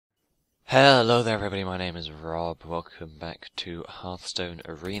Hello there everybody, my name is Rob. Welcome back to Hearthstone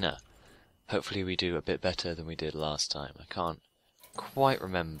Arena. Hopefully we do a bit better than we did last time. I can't quite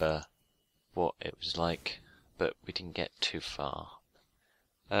remember what it was like, but we didn't get too far.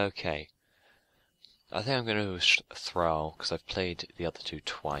 Okay. I think I'm going to do Thrall, because I've played the other two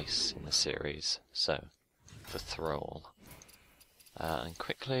twice in the series. So, for Thrall. And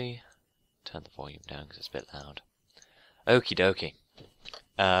quickly turn the volume down because it's a bit loud. Okie dokie.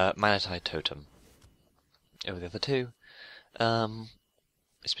 Manatide Totem. Over the other two.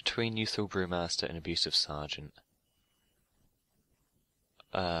 It's between Youthful Brewmaster and Abusive Sergeant.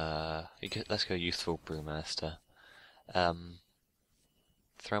 Let's go Youthful Brewmaster.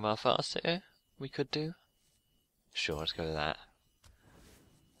 Throw Malfastir, we could do. Sure, let's go with that.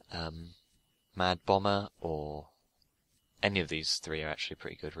 Mad Bomber, or any of these three are actually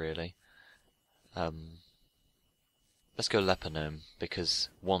pretty good, really. Let's go Leper Gnome, because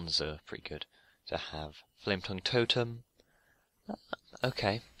wands are pretty good to have. Flame Tongue Totem.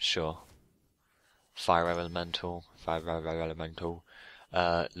 Okay, sure. Fire Elemental.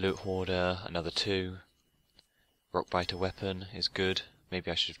 Loot Hoarder, another 2. Rockbiter Weapon is good. Maybe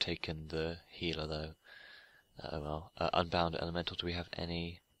I should have taken the healer, though. Oh well. Unbound Elemental, do we have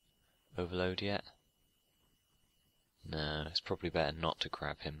any overload yet? No, it's probably better not to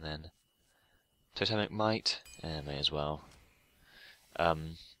grab him then. Totemic Might? May as well.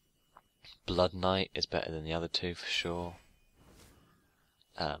 Blood Knight is better than the other two for sure.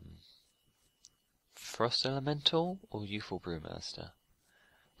 Frost Elemental or Youthful Brewmaster?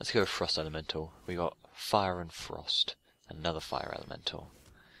 Let's go with Frost Elemental. We got Fire and Frost. Another Fire Elemental.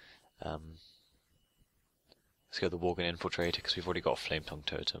 Let's go with the Worgen Infiltrator because we've already got a Flame Tongue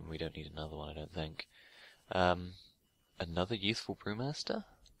Totem. We don't need another one, I don't think. Another Youthful Brewmaster?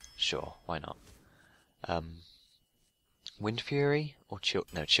 Sure, why not? Wind Fury or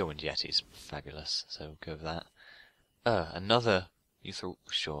Chillwind Yeti's fabulous, so go with that. Another Youthful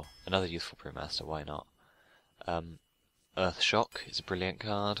Brewmaster, why not? Earth Shock is a brilliant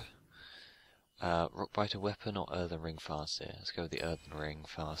card. Rockbiter Weapon or Earthen Ring Farseer? Let's go with the Earthen Ring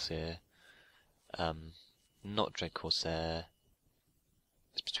Farseer. Not Dread Corsair.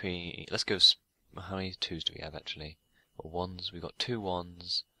 It's between. Let's go. How many 2s do we have actually? Well, wands. We've got 2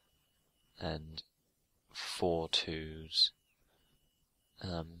 wands and 4 2s.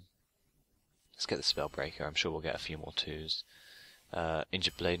 Let's get the Spellbreaker. I'm sure we'll get a few more 2s.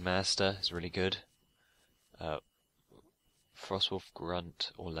 Injured Blade Master is really good. Frostwolf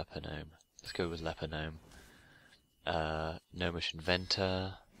Grunt or Leper Gnome. Let's go with Leper Gnome. Gnomish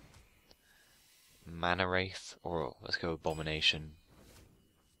Inventor. Mana Wraith, or let's go Abomination.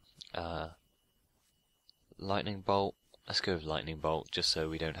 Lightning Bolt. Let's go with Lightning Bolt, just so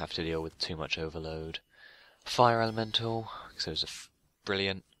we don't have to deal with too much overload. Fire Elemental, because those are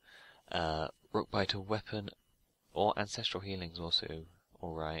brilliant. Rockbiter Weapon, or Ancestral Healing's also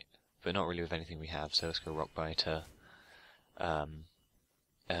alright, but not really with anything we have, so let's go Rockbiter. Dark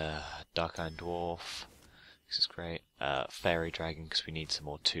Iron Dwarf, this is great. Fairy Dragon, because we need some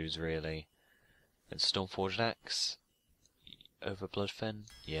more 2s really. And Stormforged Axe over Bloodfen,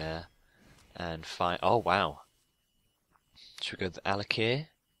 yeah. And Fire. Oh wow! Should we go with Alakir?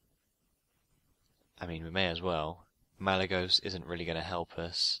 I mean, we may as well. Malagos isn't really going to help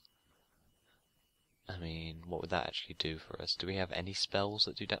us. I mean, what would that actually do for us? Do we have any spells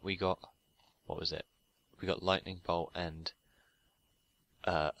that do that? We got, what was it? We got Lightning Bolt and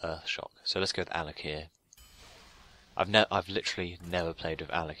Earth Shock. So let's go with Alakir. I've literally never played with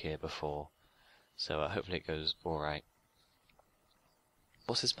Alakir before, so hopefully it goes alright.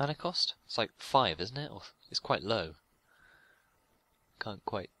 What's his mana cost? It's like 5, isn't it? Or it's quite low. Can't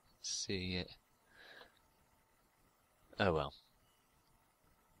quite see it. Oh well.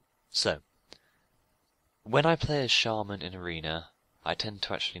 So, when I play as Shaman in Arena, I tend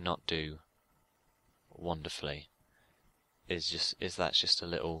to actually not do wonderfully. That's just a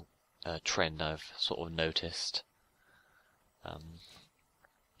little trend I've sort of noticed.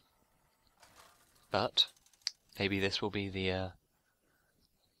 But maybe this will be the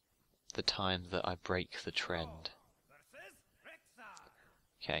time that I break the trend.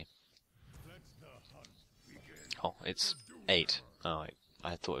 Okay. Oh, it's 8. Oh,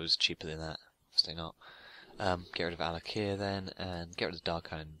 I thought it was cheaper than that. Obviously not. Get rid of Alakir then, and get rid of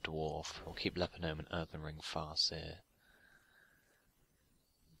Dark Iron Dwarf. We'll keep Leper Gnome and Earthen Ring Farseer.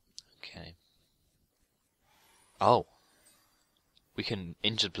 Okay. Oh! We can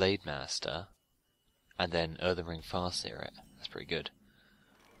Injured Blade Master, and then Earthen Ring Farseer it. That's pretty good.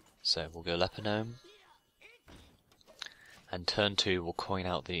 So we'll go Leper Gnome. And turn 2 we'll coin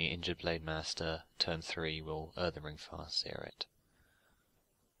out the Injured Blade Master. Turn 3 we'll Earthen Ring Farseer it.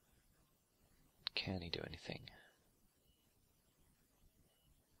 Can he do anything?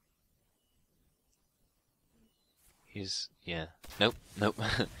 Yeah. Nope.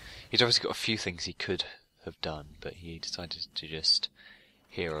 He's obviously got a few things he could have done, but he decided to just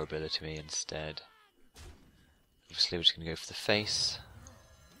hero ability me instead. Obviously we're just going to go for the face.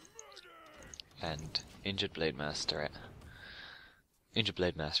 And Injured Blade Master it. Injured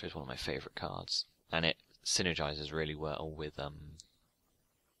Blade Master is one of my favourite cards. And it synergizes really well with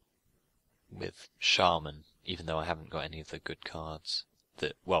Shaman, even though I haven't got any of the good cards.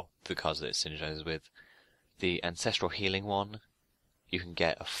 The cards that it synergizes with. The Ancestral Healing one, you can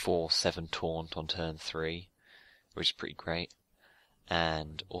get a 4/7 taunt on turn 3, which is pretty great.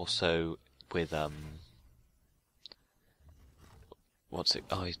 And also with what's it?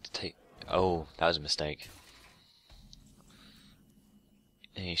 Oh, that was a mistake.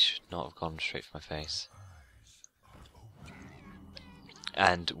 He should not have gone straight for my face.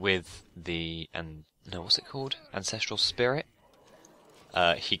 And with what's it called? Ancestral Spirit.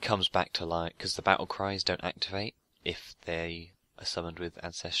 He comes back to life because the battle cries don't activate if they are summoned with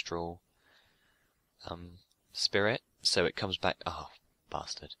Ancestral Spirit. So it comes back. Oh,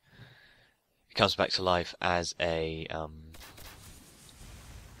 bastard! It comes back to life as a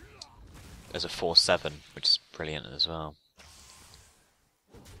 4/7, which is brilliant as well.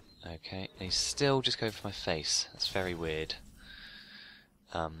 Okay, and he's still just going for my face. That's very weird.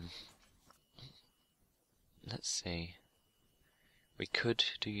 Let's see. We could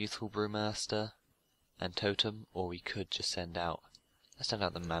do Youthful Brewmaster and Totem, or we could just send out... Let's send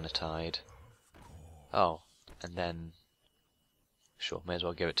out the Manatide. Oh, and then... Sure, may as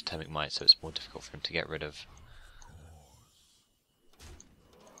well give it to Temic Might so it's more difficult for him to get rid of.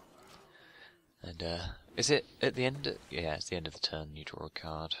 And, is it at the end? Yeah, it's the end of the turn you draw a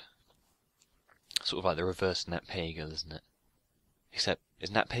card. Sort of like the reverse Nat Pagal, isn't it? Except,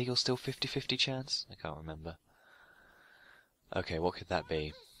 is Nat Pagal still 50-50 chance? I can't remember. Okay, what could that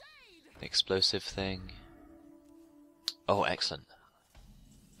be? Explosive thing. Oh, excellent.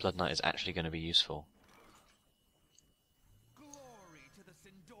 Blood Knight is actually going to be useful.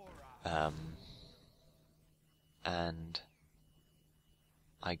 And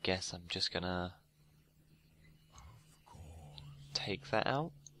I guess I'm just gonna take that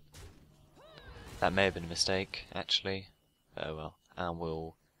out. That may have been a mistake, actually. Oh well. And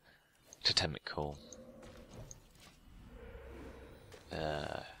we'll Totemic Call.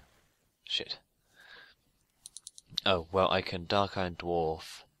 Shit. Oh, well, I can Dark Iron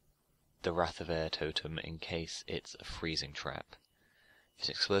Dwarf the Wrath of Air totem in case it's a freezing trap. If it's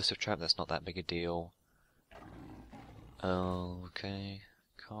an explosive trap, that's not that big a deal. Okay.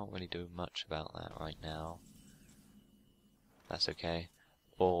 Can't really do much about that right now. That's okay.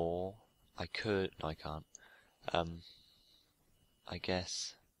 Or I could... No, I can't. I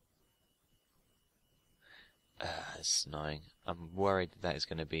guess... it's annoying. I'm worried that is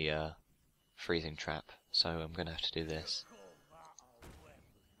going to be a freezing trap, so I'm going to have to do this.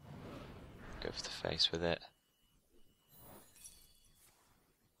 Go for the face with it.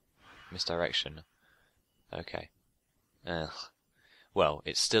 Misdirection. Okay. Well,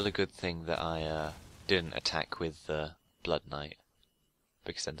 it's still a good thing that I didn't attack with the Blood Knight,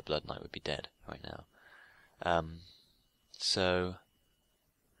 because then the Blood Knight would be dead right now. So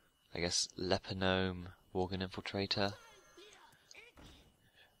I guess Leper Gnome, Worgen Infiltrator.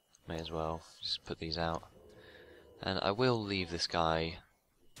 May as well just put these out. And I will leave this guy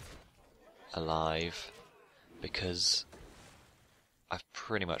alive, because I've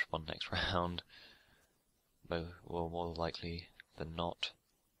pretty much won next round. Well, more likely than not.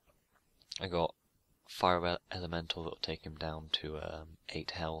 I got Fire Elemental that will take him down to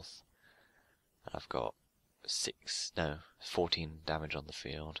 8 health. And I've got 14 damage on the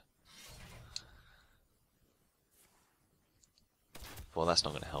field. Well, that's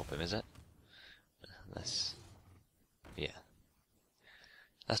not going to help him, is it? Yeah.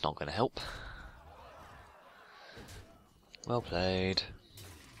 That's not going to help. Well played.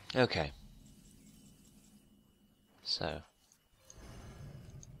 Okay. So.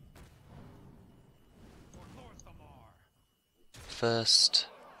 First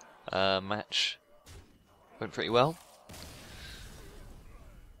match went pretty well.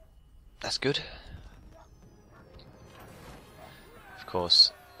 That's good. Of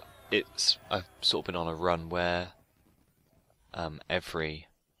course, I've sort of been on a run where every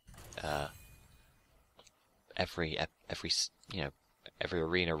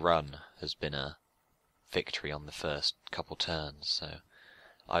arena run has been a victory on the first couple turns, so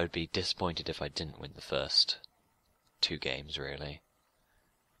I would be disappointed if I didn't win the first 2 games, really.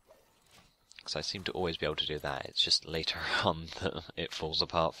 Because I seem to always be able to do that, it's just later on that it falls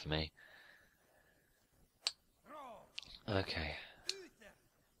apart for me. Okay.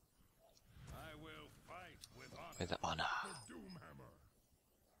 With honor.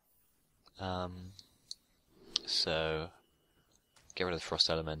 So get rid of the Frost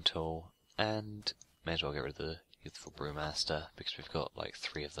Elemental, and may as well get rid of the Youthful Brewmaster, because we've got like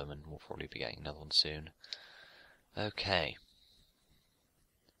 3 of them and we'll probably be getting another one soon. Okay.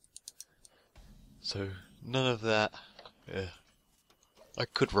 So, none of that. Yeah. I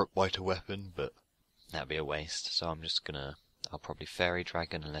could rock white a weapon, but that'd be a waste, so I'm just gonna... I'll probably Fairy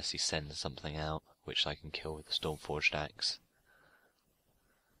Dragon unless he sends something out, which I can kill with the Stormforged Axe.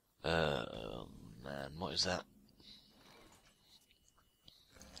 Man, what is that?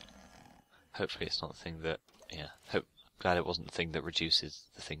 Hopefully it's not the thing that... Yeah, glad it wasn't the thing that reduces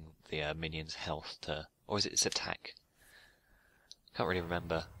the minion's health to... Or is it its attack? Can't really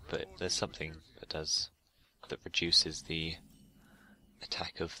remember, but there's something that does... that reduces the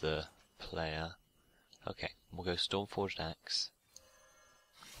attack of the player. Okay, we'll go Stormforged Axe.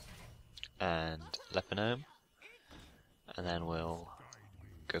 And Leponome. And then we'll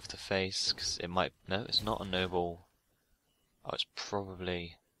go for the face, because it might... No, it's not a noble... Oh, it's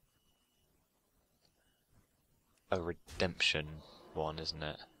probably a redemption one, isn't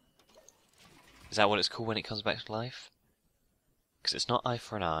it? Is that what it's called when it comes back to life? Because it's not eye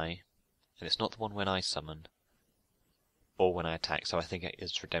for an eye, and it's not the one when I summon, or when I attack, so I think it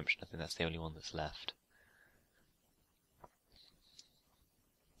is redemption. I think that's the only one that's left.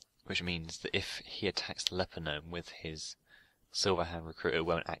 Which means that if he attacks the Leponome with his Silverhand Recruiter, it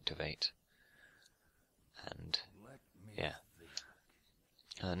won't activate. And, yeah.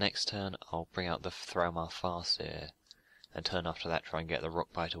 Next turn, I'll bring out the Thromar Farseer, and turn after that try and get the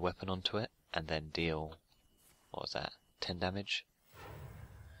Rockbiter weapon onto it, and then deal, what was that, 10 damage?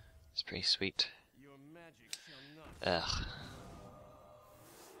 It's pretty sweet. Ugh.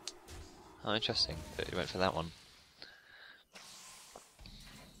 Oh, interesting that you went for that one.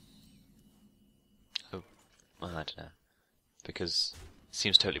 Oh, well, I don't know. Because it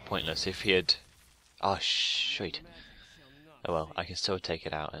seems totally pointless if he had... Oh, shit. Oh well, I can still take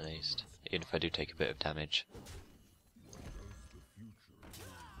it out at least, even if I do take a bit of damage.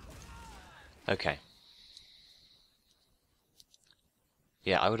 Okay.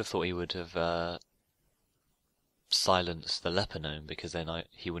 Yeah, I would have thought he would have silenced the Leponome, because then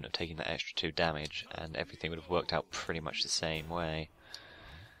he wouldn't have taken that extra 2 damage, and everything would have worked out pretty much the same way.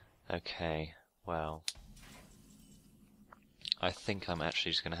 Okay, well... I think I'm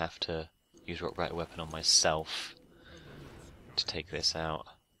actually just going to have to use Rockbiter weapon on myself to take this out,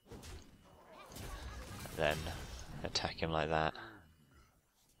 then attack him like that,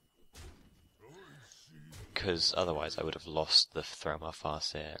 because otherwise I would have lost the Thromar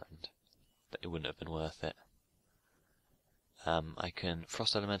Farseer and it wouldn't have been worth it. I can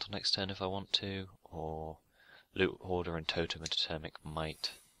Frost Elemental next turn if I want to, or Loot Hoarder and Totem and Totemic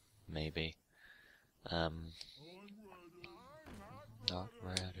Might, maybe. Not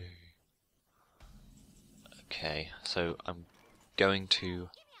ready. Okay, so I'm going to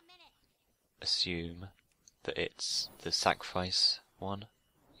assume that it's the sacrifice one.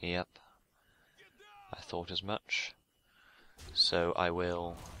 Yep, I thought as much. So I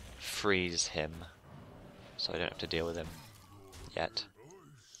will freeze him, so I don't have to deal with him yet.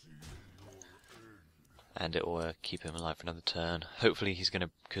 And it will keep him alive for another turn. Hopefully he's going to,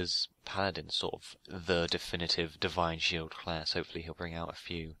 because Paladin's sort of the definitive Divine Shield class, hopefully he'll bring out a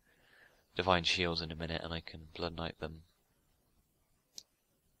few Divine Shields in a minute and I can Blood Knight them.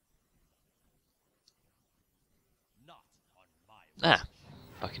 Ah!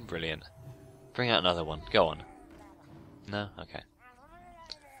 Fucking brilliant. Bring out another one. Go on. No? Okay.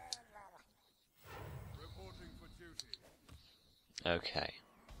 Okay.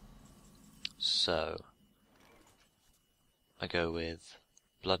 So... I go with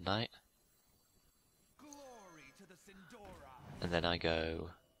Blood Knight. And then I go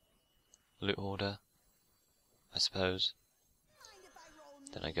Loot Hoarder, I suppose.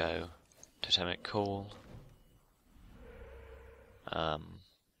 Then I go Totemic Call.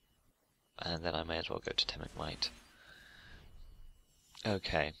 And then I may as well go Totemic Might.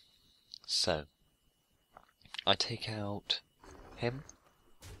 Okay, so I take out him.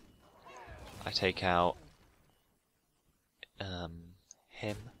 I take out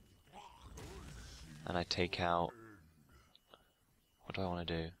him. And I take out... What do I want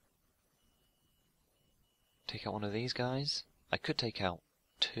to do? Take out one of these guys? I could take out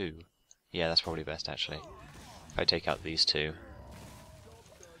 2. Yeah, that's probably best actually. If I take out these 2.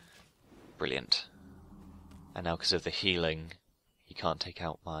 Brilliant. And now because of the healing, he can't take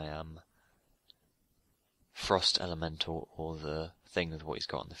out my Frost Elemental or the thing with what he's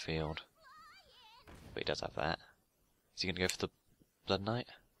got on the field. But he does have that. Is he going to go for the Blood Knight?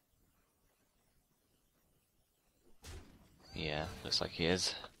 Yeah, looks like he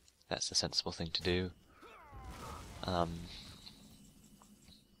is. That's the sensible thing to do.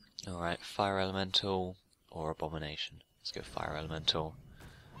 Alright, Fire Elemental or Abomination. Let's go Fire Elemental.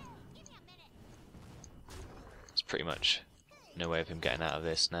 There's pretty much no way of him getting out of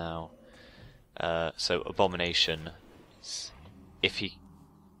this now. So Abomination, if he...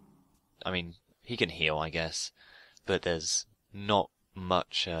 I mean, he can heal, I guess, but there's not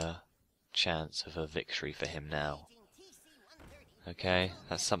much chance of a victory for him now. Okay,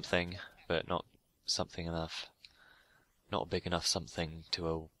 that's something, but not something enough. Not big enough something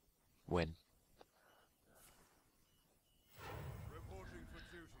to win.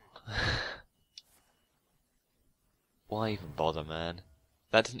 Why even bother, man?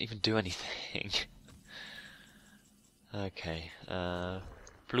 That doesn't even do anything. Okay,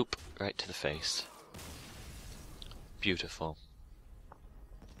 bloop, right to the face. Beautiful.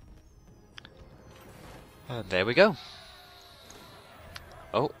 And there we go.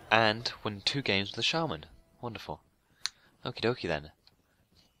 Oh, and win 2 games with the Shaman. Wonderful. Okie dokie then.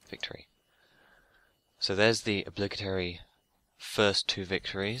 Victory. So there's the obligatory first 2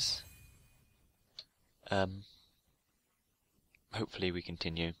 victories. Hopefully we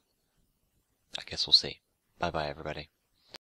continue. I guess we'll see. Bye bye everybody.